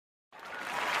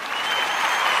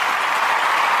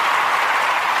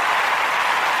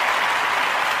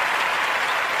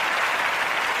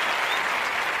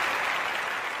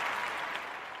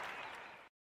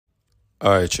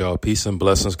All right, y'all. Peace and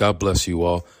blessings. God bless you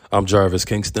all. I'm Jarvis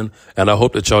Kingston, and I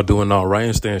hope that y'all doing all right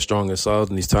and staying strong and solid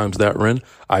in these times that we're in.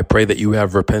 I pray that you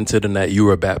have repented and that you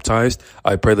were baptized.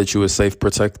 I pray that you are safe,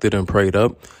 protected, and prayed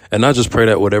up. And I just pray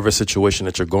that whatever situation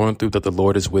that you're going through, that the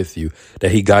Lord is with you,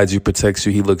 that he guides you, protects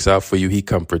you, he looks out for you, he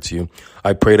comforts you.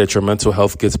 I pray that your mental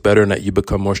health gets better and that you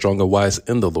become more strong and wise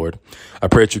in the Lord. I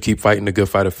pray that you keep fighting the good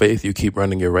fight of faith. You keep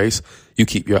running your race. You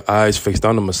keep your eyes fixed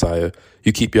on the Messiah.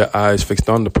 You keep your eyes fixed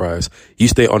on the prize. You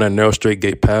stay on that narrow, straight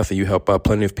gate path, and you help out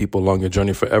plenty of people along your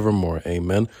journey forevermore.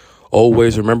 Amen.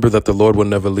 Always remember that the Lord will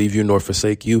never leave you nor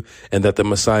forsake you, and that the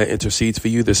Messiah intercedes for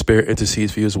you. The Spirit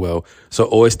intercedes for you as well. So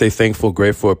always stay thankful,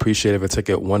 grateful, appreciative, and take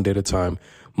it one day at a time.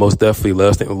 Most definitely, let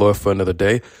us thank the Lord for another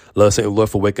day. Let us thank the Lord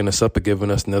for waking us up and giving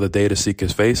us another day to seek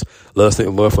his face. Let us thank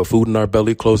the Lord for food in our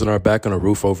belly, clothes on our back, and a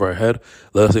roof over our head.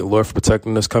 Let us thank the Lord for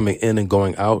protecting us, coming in and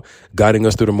going out, guiding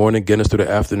us through the morning, getting us through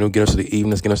the afternoon, getting us through the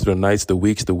evenings, getting us through the nights, the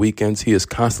weeks, the weekends. He is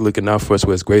constantly looking out for us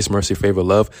with his grace, mercy, favor,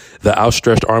 love, the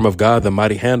outstretched arm of God, the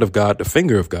mighty hand of God, the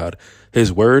finger of God,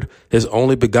 his word, his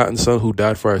only begotten son who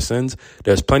died for our sins.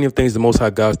 There's plenty of things the Most High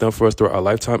God's done for us throughout our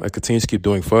lifetime and continues to keep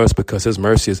doing for us because his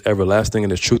mercy is everlasting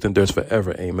and his truth endures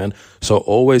forever. Amen. So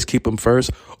always keep him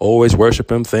first. Always worship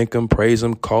him, thank him, praise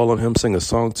him, call on him, sing a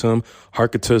song to him,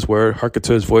 hearken to his word, hearken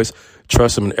to his voice,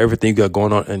 trust him in everything you got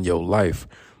going on in your life.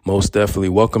 Most definitely.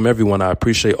 Welcome, everyone. I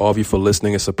appreciate all of you for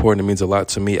listening and supporting. It means a lot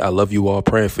to me. I love you all,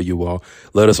 praying for you all.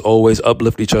 Let us always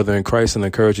uplift each other in Christ and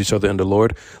encourage each other in the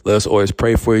Lord. Let us always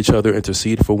pray for each other,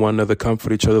 intercede for one another,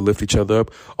 comfort each other, lift each other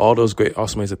up. All those great,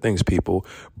 awesome, amazing things, people.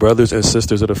 Brothers and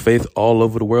sisters of the faith all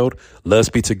over the world, let's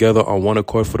be together on one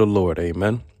accord for the Lord.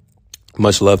 Amen.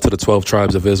 Much love to the 12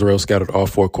 tribes of Israel scattered all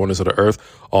four corners of the earth,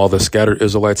 all the scattered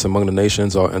Israelites among the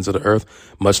nations, all ends of the earth.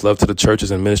 Much love to the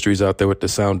churches and ministries out there with the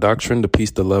sound doctrine, the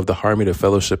peace, the love, the harmony, the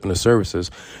fellowship, and the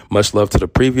services. Much love to the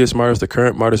previous martyrs, the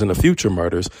current martyrs, and the future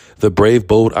martyrs, the brave,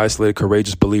 bold, isolated,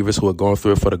 courageous believers who are going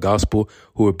through it for the gospel,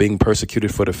 who are being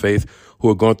persecuted for the faith, who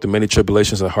are going through many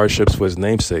tribulations and hardships for his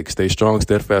name's sake. Stay strong,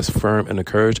 steadfast, firm, and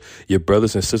encouraged. Your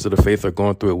brothers and sisters of the faith are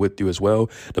going through it with you as well.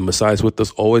 The Messiah is with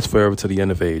us always, forever, to the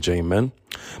end of age. Amen.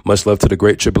 Much love to the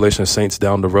great tribulation saints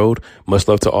down the road. Much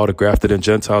love to all the grafted and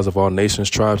Gentiles of all nations,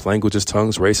 tribes, languages,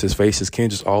 tongues, races, faces,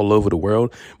 kindreds all over the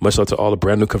world. Much love to all the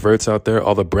brand new converts out there,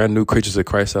 all the brand new creatures of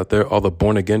Christ out there, all the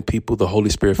born again people, the Holy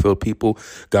Spirit filled people.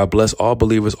 God bless all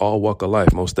believers, all walk of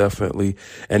life. Most definitely.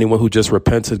 Anyone who just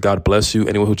repented, God bless you.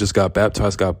 Anyone who just got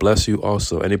baptized, God bless you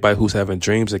also. Anybody who's having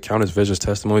dreams, encounters, visions,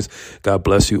 testimonies, God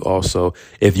bless you also.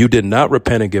 If you did not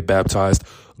repent and get baptized,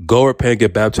 go repent and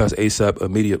get baptized ASAP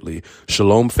immediately.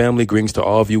 Shalom, family. Greetings to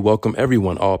all of you. Welcome,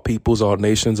 everyone. All peoples, all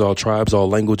nations, all tribes, all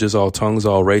languages, all tongues,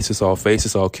 all races, all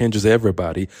faces, all kindreds,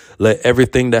 everybody. Let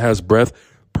everything that has breath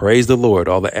praise the Lord.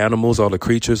 All the animals, all the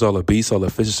creatures, all the beasts, all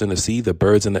the fishes in the sea, the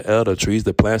birds in the air, the trees,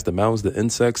 the plants, the mountains, the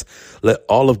insects. Let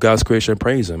all of God's creation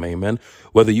praise him. Amen.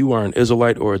 Whether you are an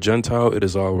Israelite or a Gentile, it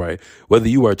is all right. Whether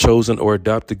you are chosen or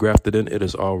adopted, grafted in, it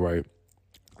is all right.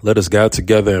 Let us gather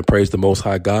together and praise the Most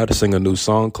High God, sing a new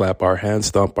song, clap our hands,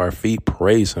 stomp our feet,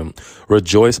 praise him.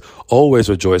 Rejoice, always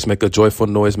rejoice. Make a joyful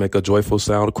noise, make a joyful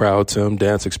sound, crowd to him,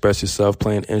 dance, express yourself,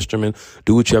 play an instrument.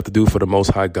 Do what you have to do for the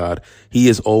Most High God. He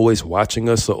is always watching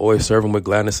us, so always serve him with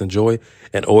gladness and joy,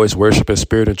 and always worship in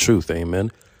spirit and truth.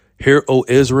 Amen. Hear, O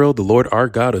Israel, the Lord our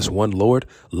God is one Lord.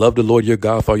 Love the Lord your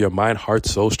God with all your mind, heart,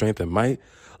 soul, strength, and might.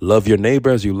 Love your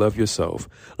neighbor as you love yourself.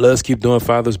 Let us keep doing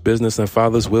Father's business and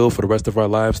Father's will for the rest of our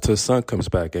lives till His Son comes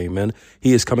back. Amen.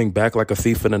 He is coming back like a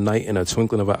thief in the night in a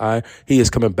twinkling of an eye. He is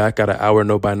coming back at an hour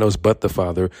nobody knows but the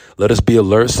Father. Let us be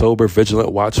alert, sober,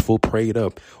 vigilant, watchful, prayed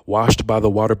up, washed by the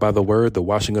water, by the word, the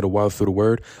washing of the water through the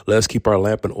word. Let us keep our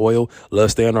lamp in oil. Let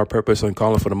us stay on our purpose and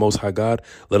calling for the Most High God.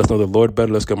 Let us know the Lord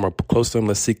better. Let's get more close to him.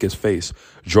 Let's seek his face.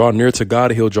 Draw near to God.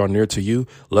 He'll draw near to you.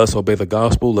 Let us obey the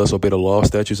gospel. Let us obey the law,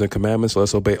 statutes, and commandments. Let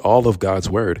us obey all of God's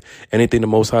word. Anything the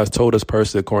Most High has told us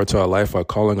personally according to our life, our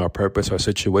calling, our purpose, our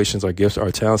situations, our gifts, our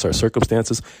talents, our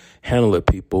circumstances, handle it,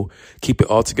 people. Keep it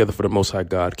all together for the Most High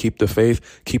God. Keep the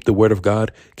faith. Keep the word of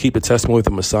God. Keep the testimony of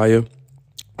the Messiah.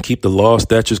 Keep the law,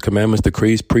 statutes, commandments,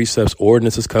 decrees, precepts,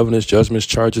 ordinances, covenants, judgments,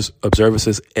 charges,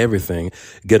 observances, everything.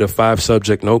 Get a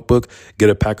 5-subject notebook, get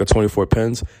a pack of 24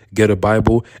 pens, get a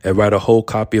Bible, and write a whole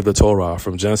copy of the Torah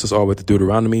from Genesis all the way to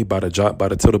Deuteronomy, by the jot, by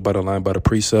the tittle, by the line, by the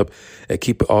precept, and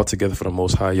keep it all together for the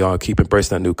Most High, y'all. Keep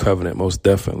embracing that new covenant, most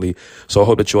definitely. So I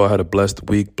hope that you all had a blessed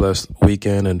week, blessed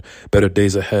weekend, and better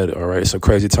days ahead, all right? Some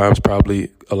crazy times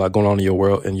probably a lot going on in your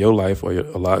world, in your life, or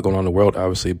a lot going on in the world,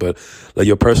 obviously, but let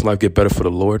your personal life get better for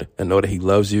the Lord and know that he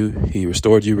loves you. He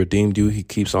restored you, redeemed you. He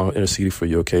keeps on interceding for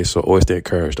you. Okay. So always stay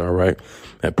encouraged. All right.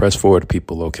 And press forward,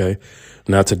 people. Okay.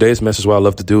 Now, today's message, what I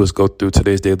love to do is go through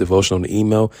today's daily devotion on the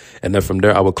email. And then from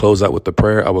there, I will close out with the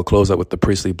prayer. I will close out with the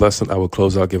priestly blessing. I will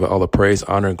close out, give it all the praise,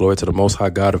 honor, and glory to the Most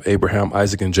High God of Abraham,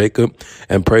 Isaac, and Jacob,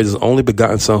 and praise his only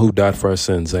begotten Son who died for our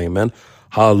sins. Amen.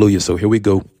 Hallelujah. So here we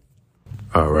go.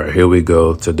 All right, here we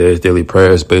go. Today's daily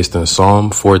prayer is based on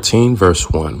Psalm 14, verse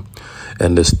 1.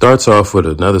 And this starts off with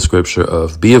another scripture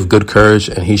of, be of good courage,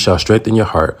 and he shall strengthen your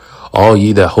heart, all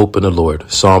ye that hope in the Lord.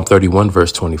 Psalm 31,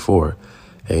 verse 24.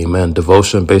 Amen.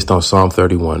 Devotion based on Psalm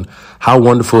 31. How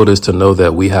wonderful it is to know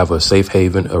that we have a safe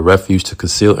haven, a refuge to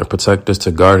conceal and protect us,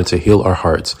 to guard and to heal our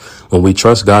hearts. When we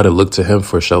trust God and look to him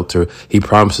for shelter, he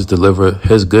promises to deliver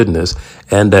his goodness,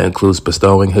 and that includes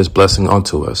bestowing his blessing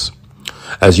onto us.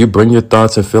 As you bring your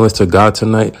thoughts and feelings to God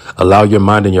tonight, allow your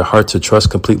mind and your heart to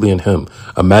trust completely in him.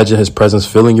 Imagine his presence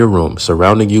filling your room,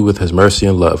 surrounding you with his mercy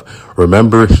and love.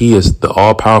 Remember, he is the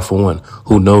all-powerful one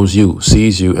who knows you,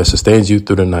 sees you, and sustains you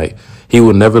through the night. He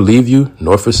will never leave you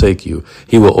nor forsake you.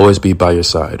 He will always be by your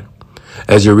side.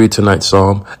 As you read tonight's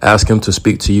psalm, ask him to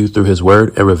speak to you through his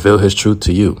word and reveal his truth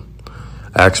to you.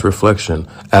 Acts reflection,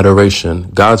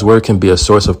 adoration. God's word can be a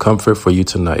source of comfort for you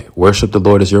tonight. Worship the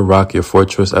Lord as your rock, your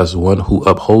fortress, as one who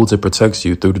upholds and protects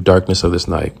you through the darkness of this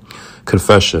night.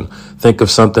 Confession. Think of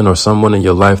something or someone in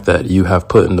your life that you have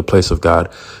put in the place of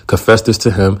God. Confess this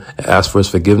to him and ask for his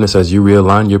forgiveness as you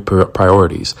realign your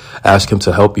priorities. Ask him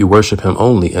to help you worship him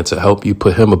only and to help you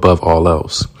put him above all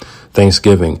else.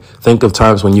 Thanksgiving. Think of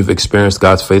times when you've experienced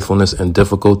God's faithfulness and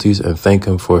difficulties and thank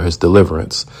him for his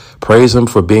deliverance. Praise him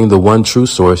for being the one true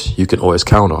source you can always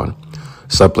count on.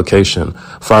 Supplication.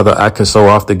 Father, I can so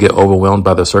often get overwhelmed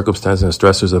by the circumstances and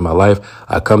stressors in my life.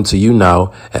 I come to you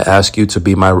now and ask you to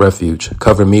be my refuge.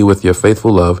 Cover me with your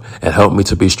faithful love and help me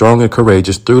to be strong and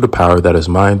courageous through the power that is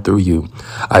mine through you.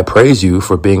 I praise you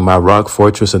for being my rock,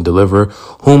 fortress, and deliverer,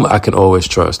 whom I can always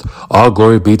trust. All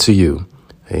glory be to you.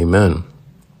 Amen.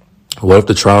 What if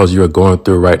the trials you are going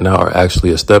through right now are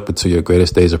actually a step into your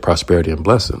greatest days of prosperity and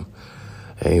blessing?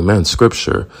 Amen.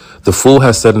 Scripture. The fool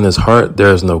has said in his heart,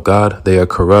 there is no God. They are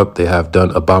corrupt. They have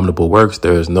done abominable works.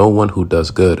 There is no one who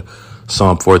does good.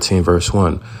 Psalm 14, verse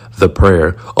 1. The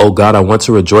prayer. Oh God, I want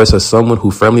to rejoice as someone who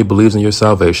firmly believes in your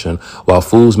salvation. While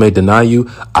fools may deny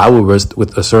you, I will rest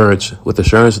with assurance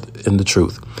in the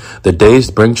truth. The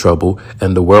days bring trouble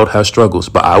and the world has struggles,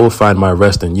 but I will find my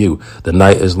rest in you. The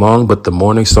night is long, but the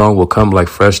morning song will come like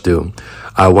fresh dew.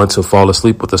 I want to fall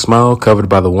asleep with a smile, covered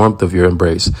by the warmth of your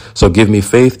embrace. So give me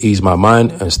faith, ease my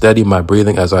mind, and steady my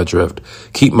breathing as I drift.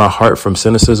 Keep my heart from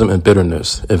cynicism and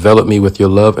bitterness. Envelop me with your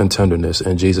love and tenderness.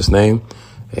 In Jesus' name,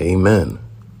 amen.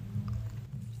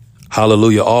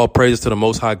 Hallelujah. All praises to the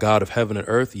Most High God of heaven and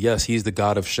earth. Yes, he's the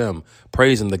God of Shem.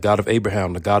 Praise him, the God of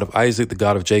Abraham, the God of Isaac, the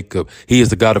God of Jacob. He is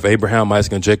the God of Abraham,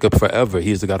 Isaac, and Jacob forever.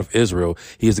 He is the God of Israel.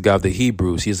 He is the God of the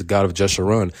Hebrews. He is the God of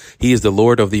Jeshurun. He is the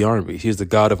Lord of the army. He is the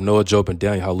God of Noah, Job, and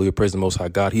Daniel. Hallelujah. Praise the Most High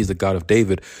God. He is the God of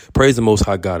David. Praise the Most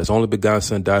High God. His only begotten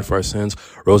Son died for our sins,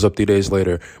 rose up 3 days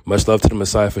later. Much love to the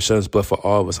Messiah for shedding his blood for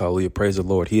all of us. Hallelujah. Praise the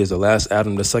Lord. He is the last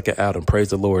Adam, the second Adam. Praise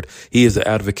the Lord. He is the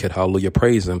advocate. Hallelujah.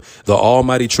 Praise him. The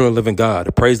almighty, true, and living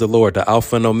God. Praise the Lord, the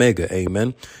Alpha and Omega.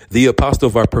 Amen. The apostle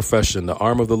of our profession, the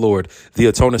arm of the Lord, the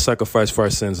atoning sacrifice for our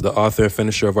sins, the author and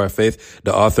finisher of our faith,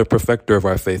 the author, perfecter of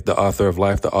our faith, the author of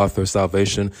life, the author of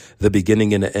salvation, the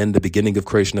beginning and the end, the beginning of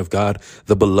creation of God,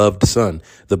 the beloved Son,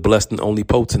 the blessed and only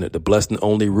potentate, the blessed and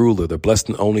only ruler, the blessed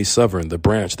and only sovereign, the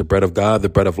branch, the bread of God, the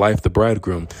bread of life, the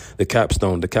bridegroom, the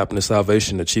capstone, the captain of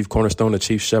salvation, the chief cornerstone, the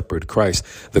chief shepherd, Christ,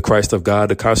 the Christ of God,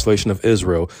 the consolation of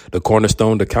Israel, the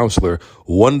cornerstone, the counselor,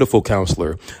 wonderful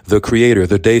counselor, the creator,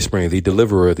 the dayspring, the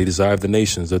deliverer, the desire of the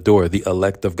nations, the door, the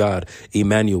elect of God,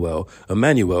 Emmanuel,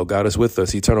 God is with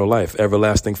us, eternal life,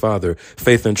 everlasting Father,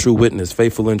 faith and true witness,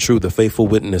 faithful and true, the faithful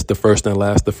witness, the first and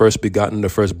last, the first begotten, the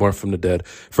firstborn from the dead,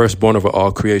 firstborn over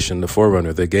all creation, the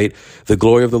forerunner, the gate, the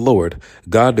glory of the Lord,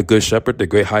 God, the good shepherd, the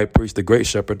great high priest, the great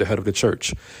shepherd, the head of the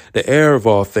church, the heir of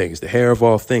all things, the hair of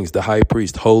all things, the high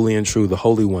priest, holy and true, the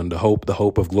holy one, the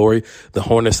hope of glory, the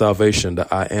horn of salvation,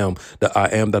 the I am that I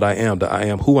am, the I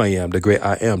am who I am, the great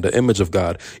I am, the image of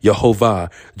God, Jehovah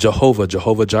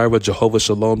Jireh, Jehovah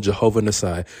Shalom, Jehovah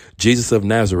Nisai, Jesus of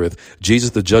Nazareth, Jesus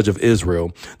the judge of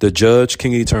Israel, the judge,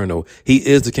 King eternal. He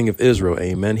is the King of Israel.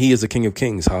 Amen. He is the King of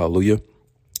kings. Hallelujah.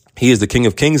 He is the King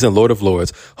of kings and Lord of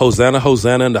lords. Hosanna,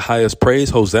 Hosanna in the highest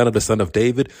praise. Hosanna, the Son of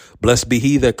David. Blessed be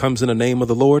he that comes in the name of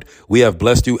the Lord. We have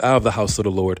blessed you out of the house of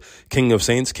the Lord. King of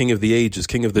saints, King of the ages,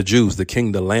 King of the Jews, the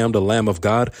King, the Lamb of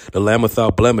God, the Lamb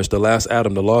without blemish, the last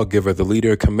Adam, the lawgiver, the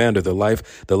leader, commander, the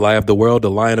life, the lie of the world,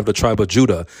 the Lion of the tribe of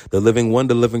Judah, the living one,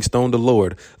 the living stone, the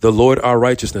Lord our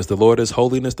righteousness. The Lord is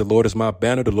holiness. The Lord is my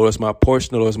banner. The Lord is my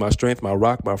portion. The Lord is my strength, my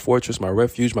rock, my fortress, my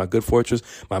refuge, my good fortress,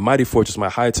 my mighty fortress, my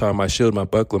high tower, my shield, my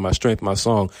buckler, my strength, my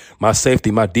song, my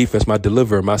safety, my defense, my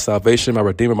deliverer, my salvation, my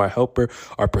redeemer, my helper,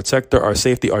 our protector, our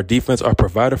safety, our defense, our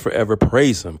provider forever.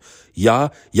 Praise him.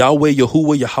 Yahweh,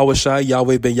 Yahuwah, Yahweh,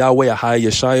 Yahweh ben Yahweh, Ahai,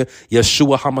 Yeshaya,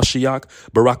 Yeshua HaMashiach,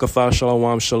 Barakatha,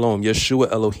 Shalom, Shalom, Yeshua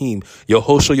Elohim,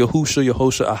 Yehosha,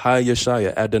 Ahai,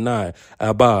 Yeshaya, Adonai,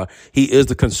 Abba. He is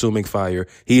the consuming fire.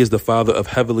 He is the Father of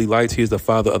heavenly lights. He is the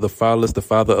Father of the fatherless, the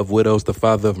Father of widows, the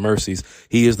Father of mercies.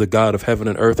 He is the God of heaven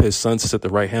and earth. His son sits at the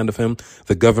right hand of him.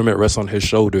 The government rests on his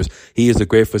shoulders. He is the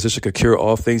great physician, could cure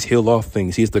all things, heal all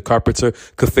things. He is the carpenter,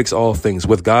 could fix all things.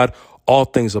 With God, all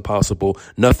things are possible.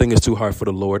 Nothing is too hard for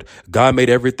the Lord. God made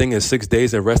everything in 6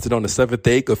 days and rested on the seventh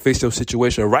day. Could fix your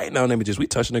situation right now in images. We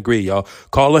touch and agree, y'all.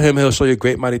 Call on him. He'll show you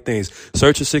great mighty things.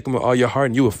 Search and seek him with all your heart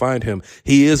and you will find him.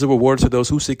 He is a rewarder to those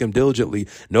who seek him diligently.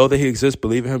 Know that he exists.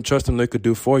 Believe in him. Trust him. That he could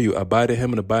do for you. Abide in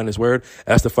him and abide in his word.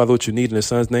 Ask the Father what you need in his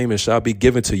son's name and shall be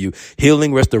given to you.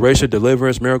 Healing, restoration,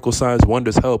 deliverance, miracle signs,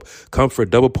 wonders, help,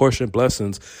 comfort, double portion,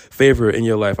 blessings, favor in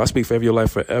your life. I speak favor in your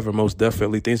life forever. Most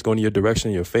definitely. Things going in your direction,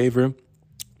 in your favor.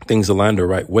 Things align the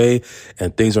right way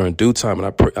and things are in due time.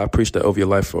 And I preach that over your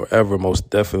life forever.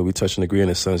 Most definitely. We touch and agree in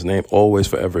his son's name, always,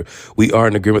 forever. We are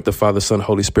in agreement. The Father, Son,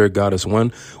 Holy Spirit, God is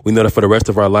one. We know that for the rest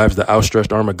of our lives, the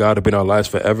outstretched arm of God will be in our lives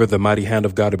forever. The mighty hand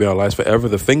of God will be in our lives forever.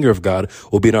 The finger of God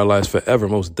will be in our lives forever.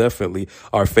 Most definitely.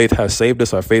 Our faith has saved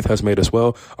us. Our faith has made us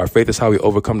well. Our faith is how we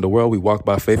overcome the world. We walk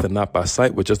by faith and not by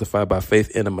sight. We're justified by faith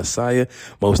in the Messiah.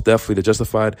 Most definitely. The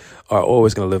justified are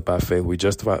always going to live by faith.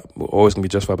 We're always going to be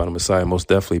justified by the Messiah. Most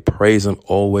definitely. Praise him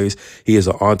always. He is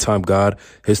an on-time God.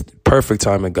 His perfect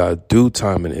time and God, due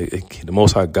time, and the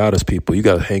Most High God is people. You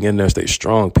got to hang in there, stay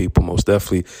strong, people. Most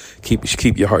definitely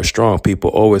keep your heart strong, people,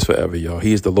 always, forever, y'all.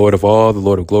 He is the Lord of all, the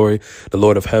Lord of glory, the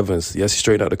Lord of heavens. Yes, he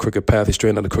straightened out the crooked path. He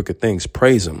straightened out the crooked things.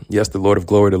 Praise him. Yes, the Lord of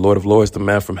glory, the Lord of lords, the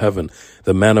man from heaven,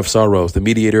 the man of sorrows, the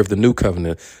mediator of the new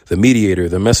covenant, the mediator,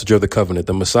 the messenger of the covenant,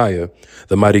 the Messiah,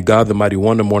 the mighty God, the mighty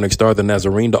one, the morning star, the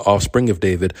Nazarene, the offspring of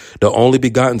David, the only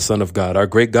begotten Son of God, our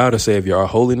great God, our Savior, our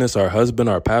holiness, our husband,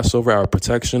 our Passover, our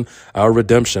protection, our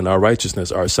redemption, our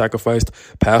righteousness, our sacrificed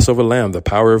Passover lamb, the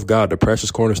power of God, the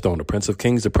precious cornerstone, the Prince of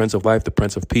Kings, the Prince of Life, the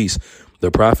Prince of Peace, the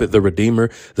prophet, the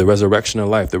redeemer, the resurrection and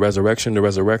life, the resurrection, the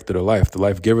resurrected, the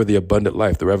life giver, the abundant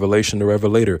life, the revelation, the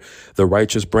revelator, the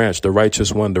righteous branch, the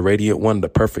righteous one, the radiant one, the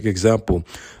perfect example,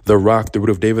 the rock, the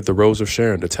root of David, the rose of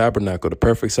Sharon, the tabernacle, the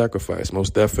perfect sacrifice,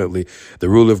 most definitely, the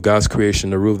ruler of God's creation,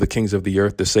 the rule of the kings of the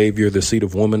earth, the savior, the seed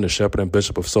of woman, the shepherd and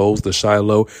bishop of souls, the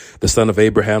Shiloh, the son of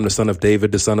Abraham, the son of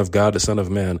David, the son of God, the son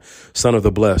of man, son of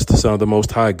the blessed, the son of the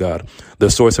most high God, the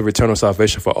source of eternal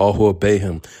salvation for all who obey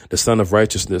him, the son of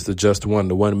righteousness, the just one,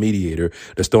 the one mediator,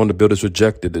 the stone the builders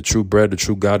rejected, the true bread, the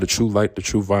true God, the true light, the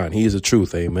true vine. He is the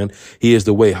truth. Amen. He is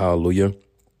the way. Hallelujah.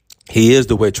 He is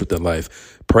the way, truth, and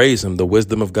life. Praise him, the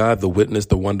wisdom of God, the witness,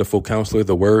 the wonderful counselor,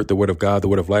 the word of God, the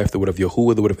word of life, the word of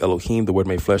Yahuwah, the word of Elohim, the word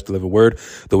made flesh, the living word,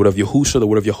 the word of Yahusha, the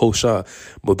word of Yehosha,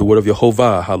 the word of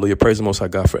Yehovah. Hallelujah. Praise the Most High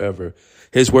God forever.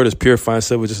 His word is purifying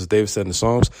silver, just as David said in the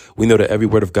Psalms. We know that every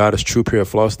word of God is true, pure, and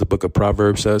flawless, the book of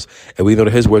Proverbs says. And we know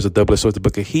that his words are double-edged sword, the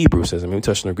book of Hebrews says. And we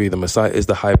touch and agree. The Messiah is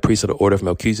the high priest of the order of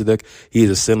Melchizedek. He is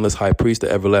a sinless high priest,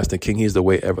 the everlasting king. He is the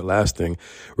way everlasting.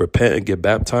 Repent and get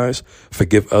baptized.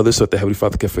 Forgive others so that the Heavenly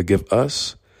Father can forgive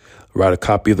us. Write a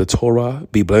copy of the Torah.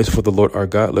 Be blameless for the Lord our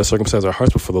God. Let's circumcise our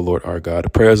hearts before the Lord our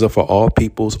God. Prayers are for all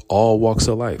peoples, all walks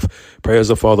of life. Prayers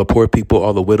are for all the poor people,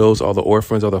 all the widows, all the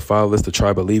orphans, all the fatherless, the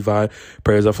tribe of Levi.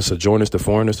 Prayers are for sojourners, the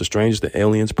foreigners, the strangers, the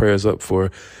aliens. Prayers up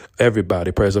for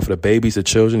everybody. Prayers are for the babies, the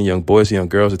children, the young boys, the young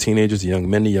girls, the teenagers, the young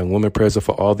men, the young women. Prayers are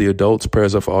for all the adults.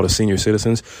 Prayers are for all the senior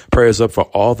citizens. Prayers up for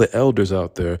all the elders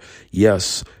out there.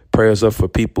 Yes. Prayers up for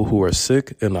people who are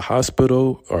sick in the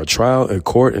hospital or trial, in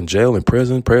court, in jail, in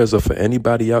prison. Prayers up for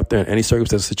anybody out there in any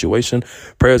circumstance, situation.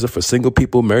 Prayers up for single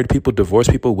people, married people,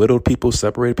 divorced people, widowed people,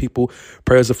 separated people.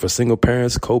 Prayers up for single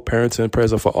parents, co-parenting.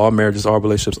 Prayers up for all marriages, all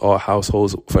relationships, all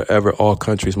households, forever, all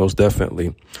countries, most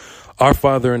definitely. Our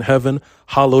Father in heaven,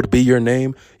 Hallowed be your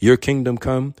name. Your kingdom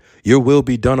come. Your will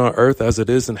be done on earth as it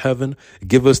is in heaven.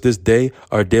 Give us this day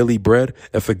our daily bread,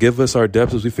 and forgive us our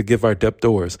debts as we forgive our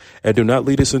debtors. And do not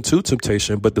lead us into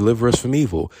temptation, but deliver us from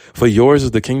evil. For yours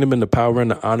is the kingdom and the power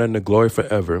and the honor and the glory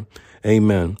forever.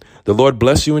 Amen. The Lord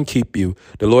bless you and keep you.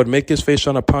 The Lord make his face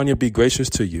shine upon you and be gracious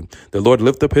to you. The Lord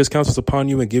lift up his countenance upon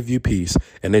you and give you peace.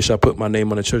 And they shall put my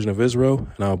name on the children of Israel,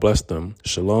 and I'll bless them.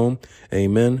 Shalom.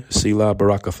 Amen. Selah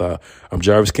Barakatha. I'm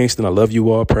Jarvis Kingston. I love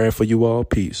you all. Praying for you all.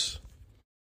 Peace.